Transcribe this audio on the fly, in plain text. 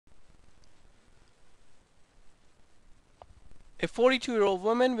A 42-year-old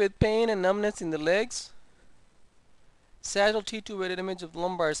woman with pain and numbness in the legs. Sagittal T2 weighted image of the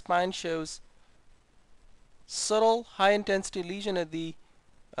lumbar spine shows subtle high-intensity lesion at the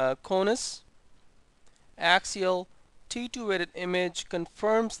conus. Axial T2 weighted image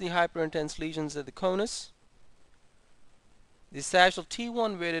confirms the hyperintense lesions at the conus. The sagittal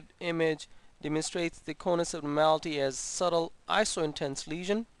T1 weighted image demonstrates the conus abnormality as subtle isointense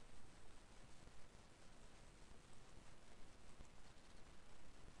lesion.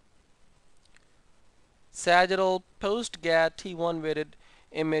 Sagittal post-GAD T1 weighted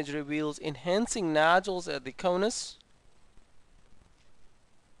image reveals enhancing nodules at the conus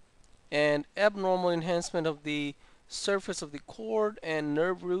and abnormal enhancement of the surface of the cord and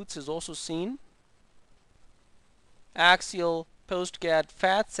nerve roots is also seen. Axial post-GAD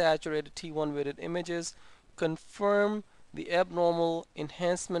fat saturated T1 weighted images confirm the abnormal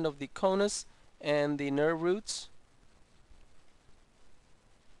enhancement of the conus and the nerve roots.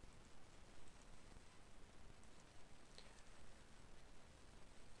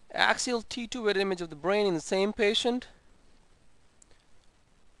 Axial T2 weighted image of the brain in the same patient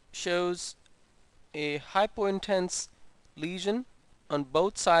shows a hypointense lesion on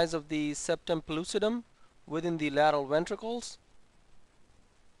both sides of the septum pellucidum within the lateral ventricles.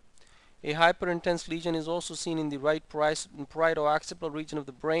 A hyperintense lesion is also seen in the right parieto-occipital region of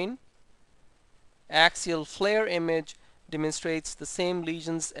the brain. Axial FLAIR image demonstrates the same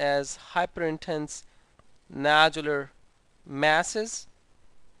lesions as hyperintense nodular masses.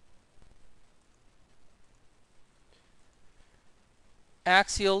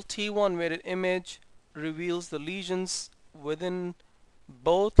 Axial T1 weighted image reveals the lesions within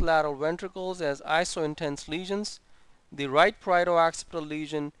both lateral ventricles as isointense lesions. The right parieto-occipital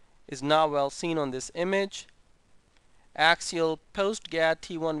lesion is now well seen on this image. Axial post-GAD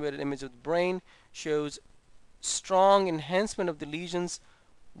T1 weighted image of the brain shows strong enhancement of the lesions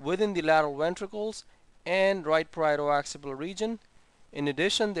within the lateral ventricles and right parieto-occipital region. In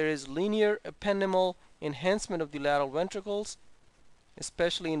addition, there is linear ependymal enhancement of the lateral ventricles,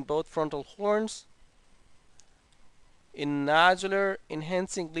 especially in both frontal horns. A nodular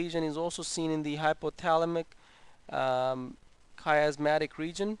enhancing lesion is also seen in the hypothalamic chiasmatic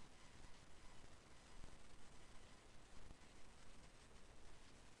region.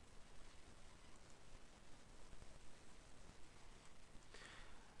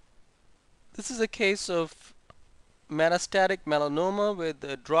 This is a case of metastatic melanoma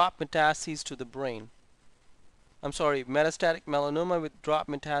with drop metastases to the brain. Metastatic melanoma with drop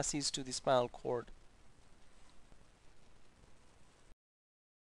metastases to the spinal cord.